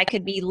so that I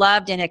could be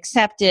loved and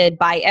accepted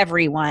by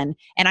everyone.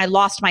 And I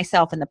lost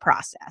myself in the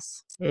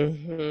process.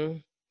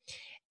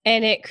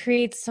 And it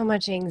creates so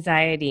much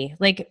anxiety.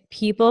 Like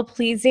people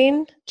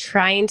pleasing,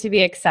 trying to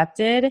be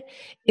accepted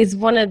is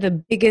one of the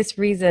biggest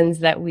reasons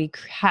that we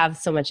have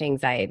so much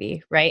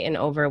anxiety, right? And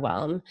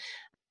overwhelm.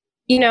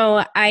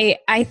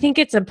 I think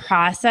it's a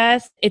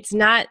process. It's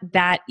not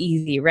that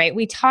easy, right?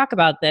 We talk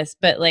about this,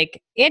 but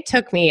like it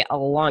took me a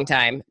long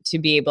time to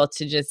be able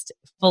to just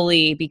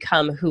fully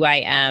become who I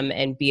am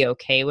and be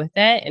okay with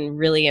it and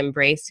really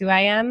embrace who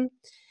I am.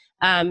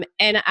 And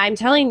I'm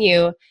telling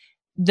you,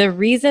 the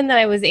reason that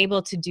I was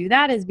able to do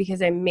that is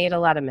because I made a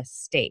lot of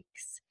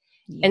mistakes.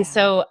 Yeah. And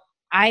so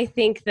I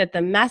think that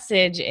the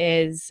message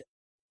is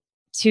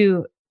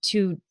to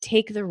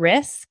take the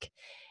risk,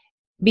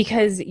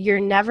 because you're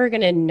never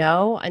going to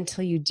know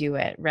until you do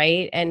it,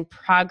 right? And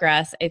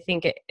progress, I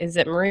think, is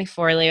it Marie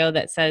Forleo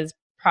that says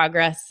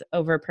progress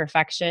over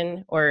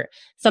perfection or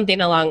something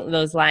along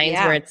those lines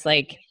where it's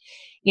like,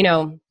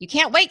 you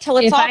can't wait till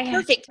it's all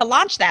perfect to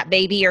launch that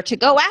baby or to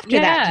go after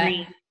that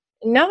dream.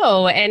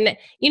 No. And,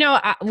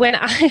 when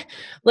I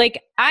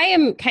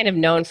am kind of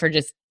known for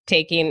just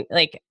taking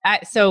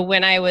so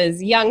when I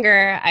was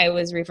younger, I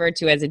was referred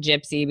to as a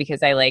gypsy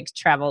because I like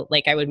travel,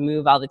 like I would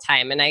move all the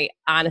time. And I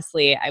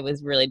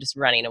was really just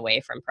running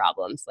away from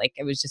problems. Like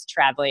I was just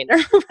traveling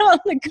around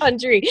the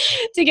country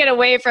to get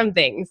away from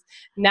things.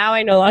 Now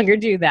I no longer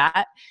do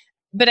that.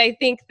 But I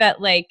think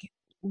that like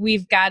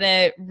we've got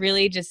to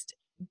really just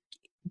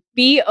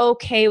be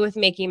okay with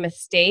making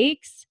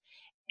mistakes.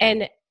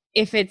 And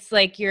if it's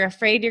like you're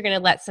afraid you're going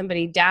to let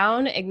somebody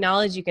down,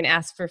 acknowledge you can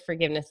ask for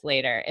forgiveness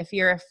later. If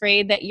you're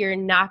afraid that you're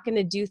not going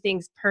to do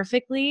things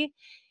perfectly,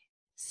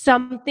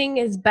 something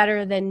is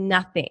better than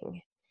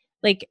nothing.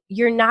 Like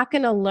you're not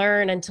going to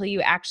learn until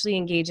you actually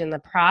engage in the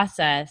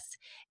process.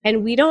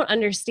 And we don't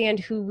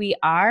understand who we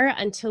are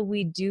until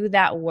we do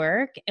that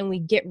work and we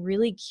get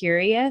really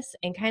curious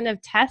and kind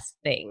of test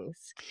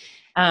things.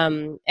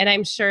 And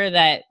I'm sure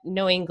that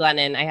knowing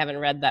Glennon, I haven't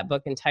read that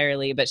book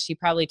entirely, but she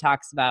probably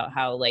talks about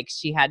how like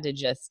she had to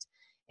just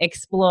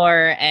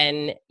explore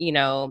and,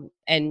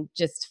 and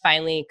just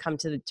finally come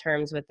to the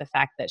terms with the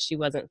fact that she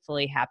wasn't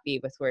fully happy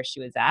with where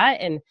she was at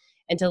and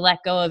to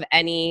let go of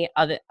any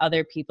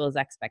other people's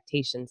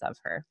expectations of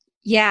her.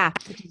 Yeah.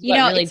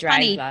 Really it's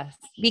funny us.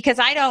 Because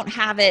I don't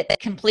have it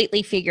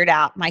completely figured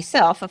out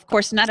myself. Of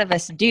course, none of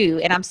us do.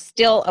 And I'm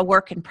still a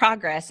work in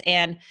progress.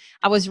 And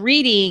I was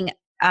reading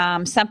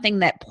something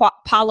that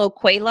Paulo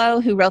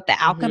Coelho, who wrote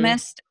The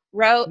Alchemist,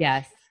 wrote.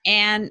 Yes.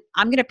 And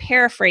I'm going to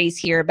paraphrase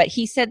here, but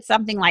he said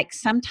something like,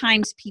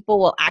 sometimes people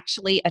will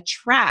actually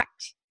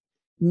attract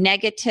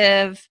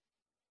negative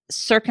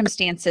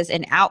circumstances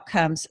and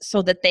outcomes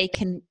so that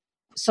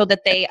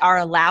they are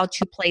allowed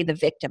to play the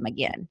victim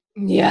again.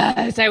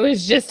 Yes. I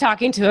was just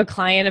talking to a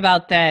client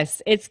about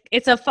this.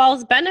 It's a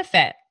false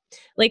benefit.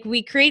 Like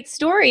we create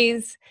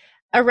stories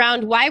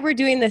around why we're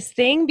doing this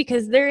thing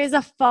because there is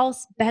a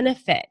false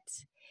benefit.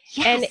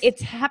 Yes. And it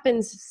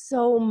happens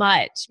so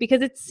much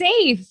because it's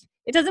safe.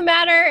 It doesn't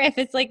matter if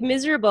it's like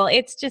miserable.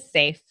 It's just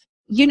safe.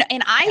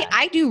 And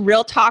I do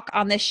real talk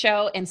on this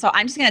show. And so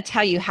I'm just going to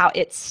tell you how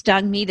it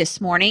stung me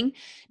this morning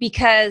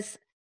because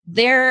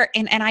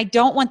and I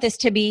don't want this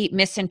to be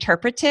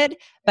misinterpreted,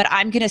 but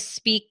I'm going to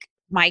speak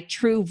my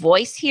true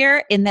voice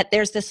here in that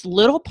there's this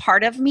little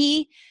part of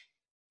me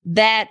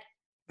that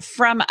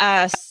from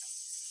a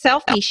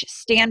selfish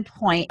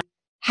standpoint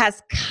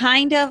has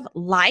kind of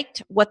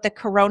liked what the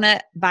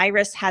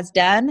coronavirus has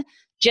done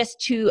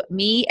just to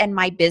me and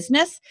my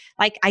business.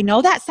 Like, I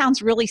know that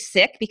sounds really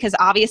sick because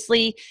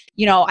obviously,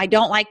 I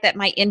don't like that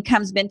my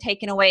income's been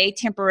taken away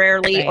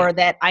temporarily right. Or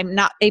that I'm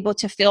not able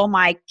to fill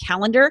my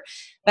calendar.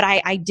 But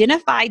I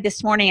identified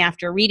this morning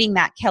after reading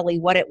that, Kelly,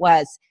 what it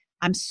was.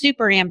 I'm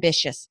super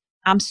ambitious.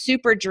 I'm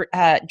super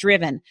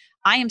driven.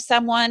 I am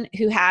someone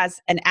who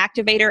has an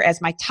activator as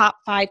my top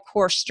 5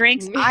 core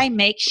strengths. I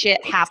make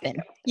shit happen.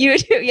 You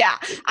do, yeah.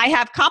 I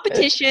have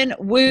competition,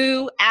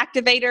 woo,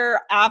 activator,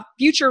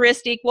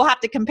 futuristic. We'll have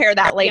to compare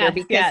that later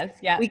because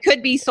we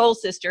could be soul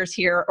sisters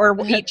here or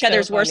each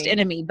other's worst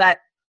enemy. But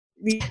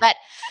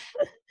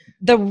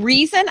the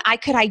reason I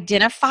could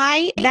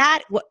identify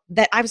that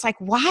I was like,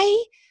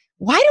 why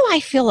do I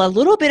feel a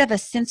little bit of a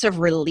sense of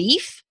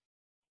relief?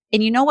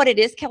 And you know what it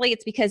is, Kelly?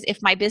 It's because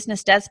if my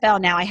business does fail,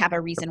 now I have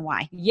a reason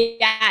why.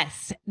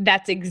 Yes,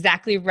 that's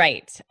exactly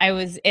right.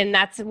 And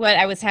that's what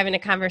I was having a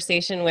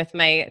conversation with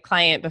my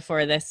client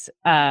before this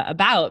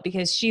about,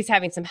 because she's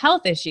having some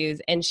health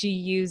issues and she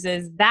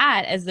uses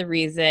that as the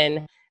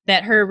reason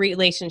that her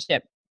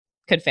relationship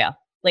could fail.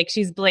 Like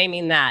she's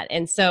blaming that.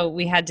 And so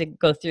we had to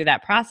go through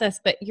that process,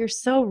 but you're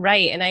so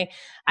right. And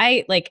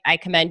I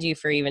commend you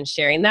for even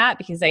sharing that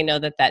because I know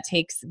that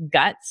takes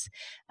guts.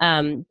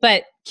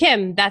 But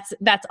Kim, that's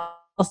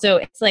also,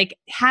 it's like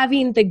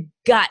having the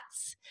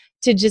guts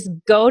to just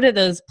go to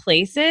those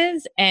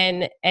places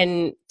and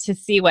to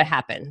see what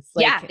happens.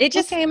 Like, yeah. It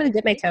just, okay, I'm going to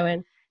dip my toe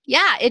in.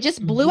 Yeah. It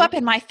just blew up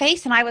in my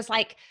face. And I was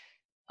like,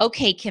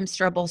 okay, Kim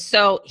Strobel.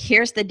 So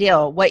here's the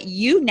deal. What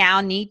you now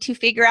need to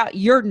figure out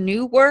your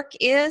new work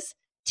is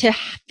to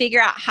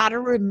figure out how to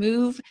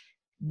remove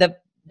the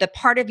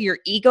part of your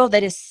ego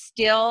that is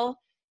still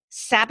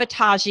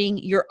sabotaging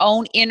your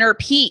own inner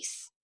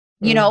peace,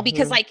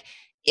 because like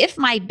if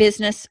my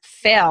business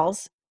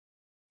fails,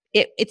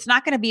 it's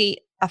not going to be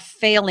a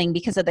failing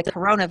because of the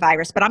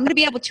coronavirus, but I'm going to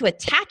be able to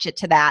attach it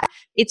to that.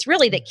 It's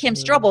really that Kim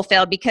Strobel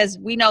failed because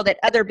we know that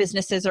other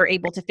businesses are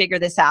able to figure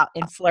this out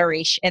and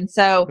flourish. And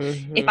so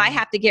if I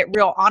have to get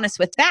real honest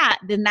with that,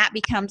 then that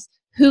becomes,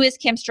 who is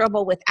Kim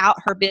Strobel without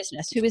her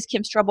business? Who is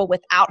Kim Strobel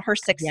without her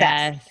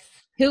success? Yes.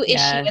 Who is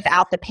she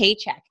without the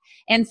paycheck?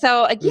 And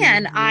so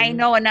again, I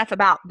know enough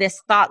about this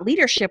thought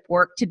leadership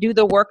work to do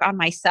the work on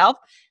myself,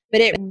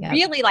 but it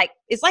really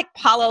it's like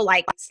Paulo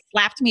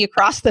slapped me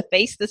across the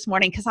face this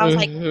morning because I was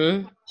like,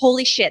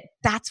 holy shit,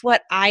 that's why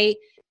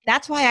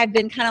I've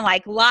been kind of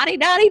like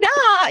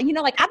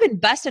la-di-da-di-da, I've been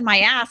busting my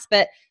ass,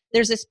 but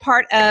there's this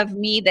part of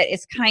me that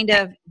is kind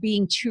of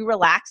being too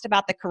relaxed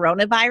about the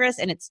coronavirus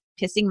and it's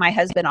pissing my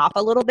husband off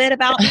a little bit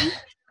about me.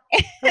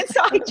 And so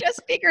I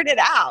just figured it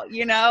out,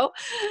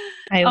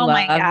 I love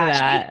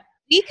that.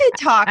 We could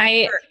talk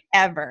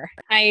forever.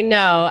 I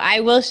know.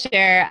 I will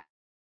share.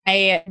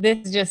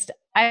 This is just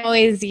I'm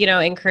always,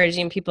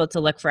 encouraging people to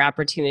look for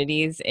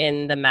opportunities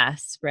in the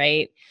mess,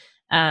 right?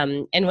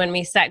 And when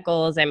we set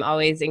goals, I'm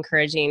always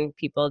encouraging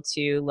people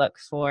to look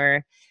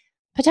for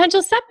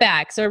potential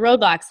setbacks or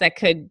roadblocks that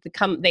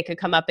they could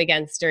come up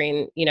against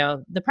during,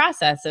 the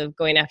process of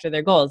going after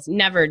their goals.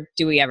 Never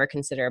do we ever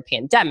consider a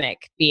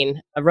pandemic being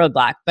a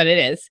roadblock, but it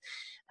is.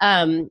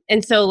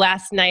 And so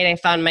last night I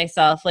found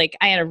myself, I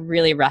had a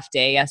really rough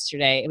day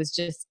yesterday. It was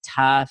just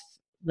tough,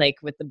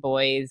 with the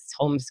boys,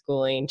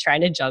 homeschooling,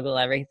 trying to juggle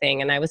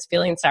everything. And I was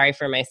feeling sorry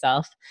for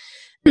myself.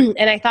 And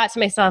I thought to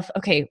myself,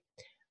 okay,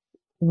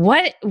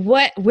 where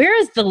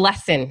is the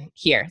lesson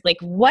here?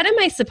 What am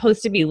I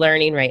supposed to be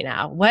learning right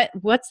now?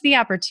 What's the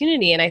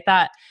opportunity? And I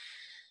thought,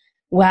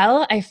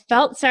 well, I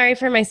felt sorry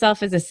for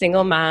myself as a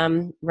single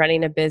mom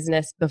running a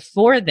business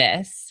before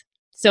this.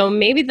 So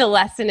maybe the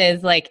lesson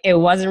is it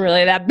wasn't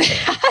really that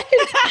bad.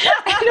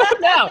 I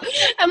don't know.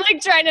 I'm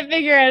trying to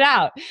figure it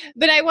out.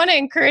 But I want to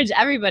encourage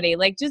everybody,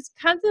 just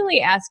constantly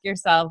ask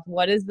yourself,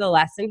 what is the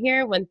lesson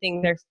here when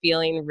things are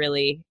feeling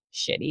really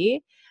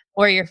shitty?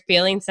 Or you're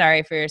feeling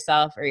sorry for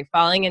yourself, or you're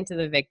falling into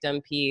the victim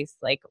piece.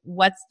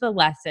 What's the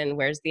lesson?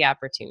 Where's the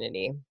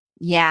opportunity?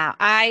 Yeah,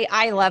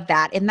 I love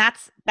that. And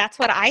that's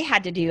what I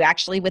had to do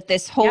actually with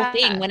this whole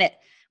thing. When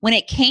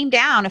it came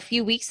down a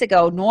few weeks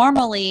ago,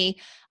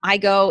 normally I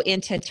go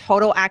into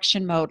total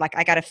action mode.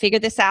 I got to figure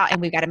this out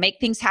and we've got to make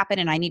things happen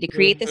and I need to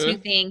create this new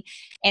thing.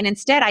 And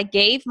instead I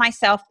gave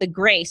myself the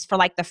grace for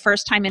the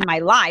first time in my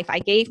life. I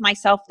gave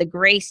myself the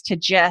grace to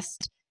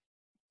just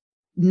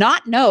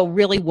not know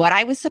really what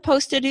I was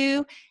supposed to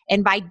do.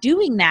 And by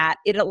doing that,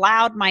 it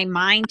allowed my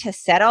mind to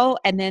settle.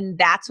 And then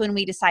that's when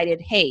we decided,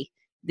 hey,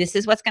 this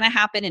is what's going to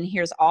happen. And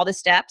here's all the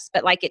steps.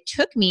 But it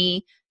took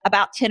me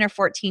about 10 or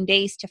 14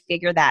 days to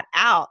figure that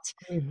out.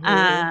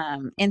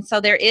 And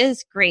so there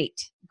is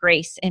great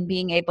grace in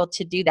being able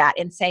to do that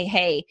and say,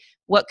 hey,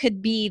 what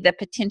could be the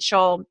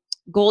potential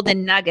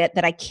golden nugget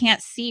that I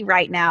can't see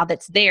right now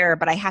that's there,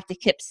 but I have to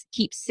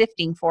keep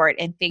sifting for it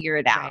and figure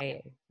it out.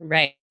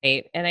 Right.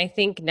 And I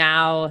think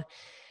now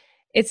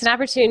it's an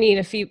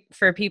opportunity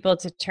for people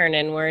to turn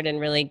inward and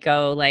really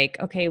go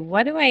okay,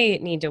 what do I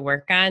need to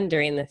work on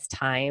during this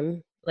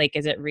time?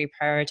 Is it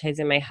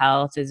reprioritizing my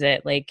health? Is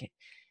it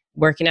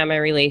working on my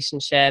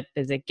relationship?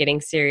 Is it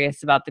getting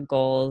serious about the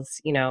goals?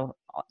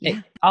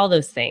 All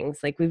those things.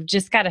 We've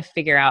just got to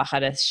figure out how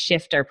to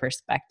shift our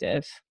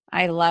perspective.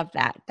 I love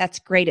that. That's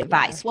great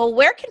advice. Well,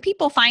 where can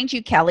people find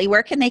you, Kelly?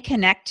 Where can they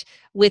connect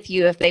with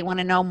you if they want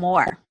to know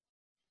more?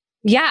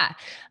 Yeah.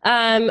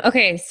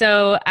 Okay.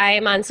 So I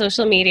am on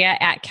social media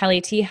at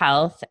Kelly T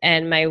Health,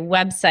 and my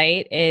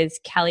website is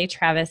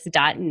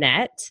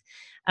kellytravis.net.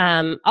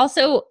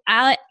 Also,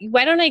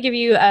 why don't I give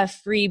you a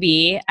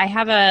freebie? I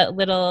have a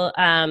little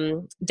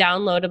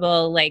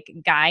downloadable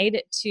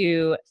guide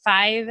to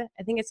 5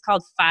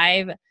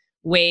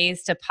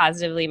 ways to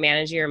positively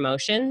manage your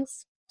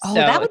emotions. Oh,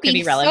 so that would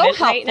be so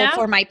helpful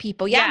for my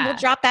people. Yeah, we'll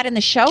drop that in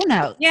the show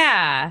notes.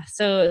 Yeah,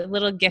 so a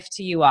little gift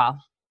to you all.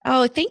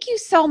 Oh, thank you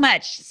so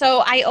much.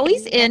 So I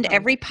always end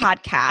every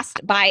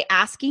podcast by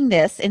asking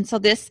this. And so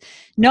this,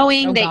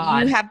 knowing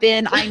that you have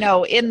been, I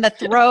know, in the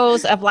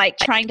throes of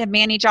trying to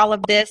manage all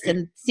of this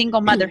and single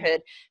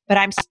motherhood, but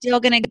I'm still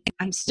going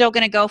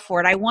to go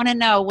for it. I want to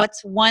know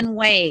what's one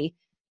way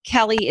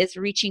Kelly is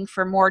reaching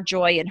for more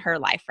joy in her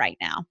life right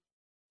now.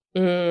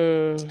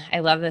 I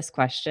love this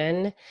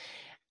question.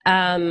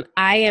 I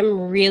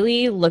am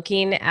really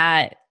looking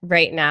at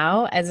right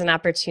now as an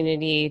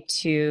opportunity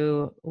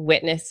to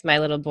witness my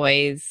little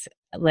boys,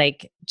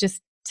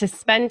 just to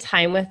spend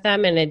time with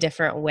them in a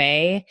different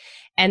way.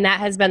 And that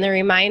has been the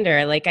reminder,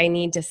 I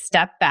need to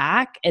step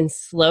back and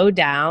slow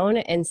down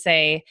and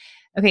say,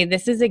 okay,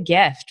 this is a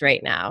gift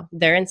right now.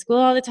 They're in school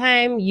all the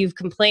time. You've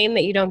complained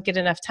that you don't get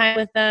enough time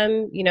with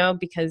them,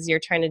 because you're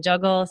trying to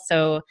juggle.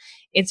 So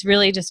it's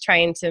really just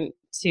trying to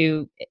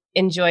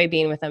enjoy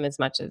being with them as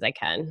much as I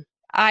can.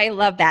 I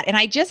love that. And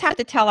I just have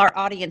to tell our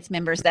audience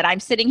members that I'm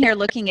sitting here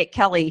looking at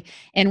Kelly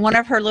and one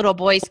of her little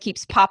boys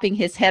keeps popping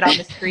his head on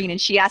the screen and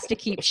she has to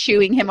keep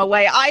shooing him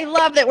away. I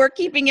love that we're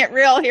keeping it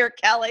real here,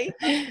 Kelly.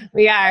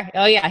 We are.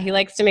 Oh yeah. He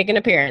likes to make an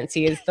appearance.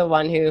 He is the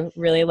one who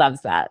really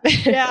loves that.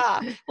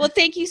 Yeah. Well,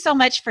 thank you so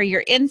much for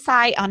your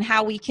insight on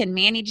how we can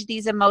manage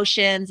these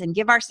emotions and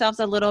give ourselves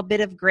a little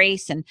bit of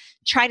grace and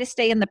try to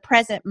stay in the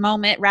present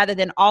moment rather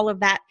than all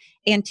of that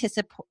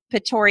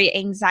anticipatory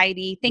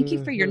anxiety. Thank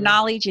you for your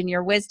knowledge and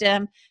your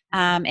wisdom.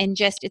 And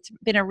just, it's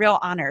been a real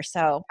honor.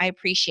 So I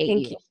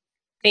appreciate you.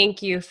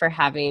 Thank you for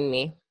having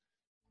me.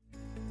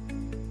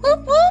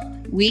 Whoop,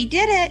 whoop. We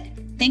did it.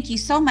 Thank you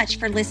so much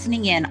for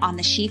listening in on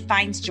the She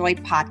Finds Joy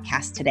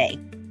podcast today.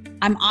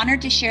 I'm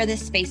honored to share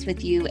this space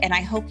with you, and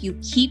I hope you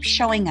keep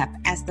showing up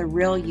as the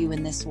real you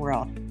in this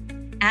world.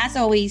 As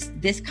always,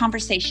 this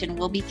conversation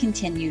will be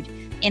continued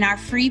in our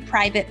free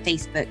private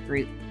Facebook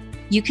group.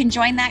 You can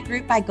join that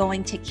group by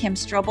going to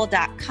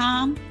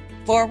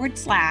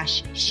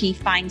kimstrobel.com/She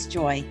Finds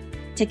Joy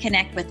to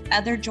connect with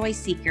other joy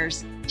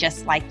seekers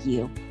just like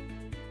you.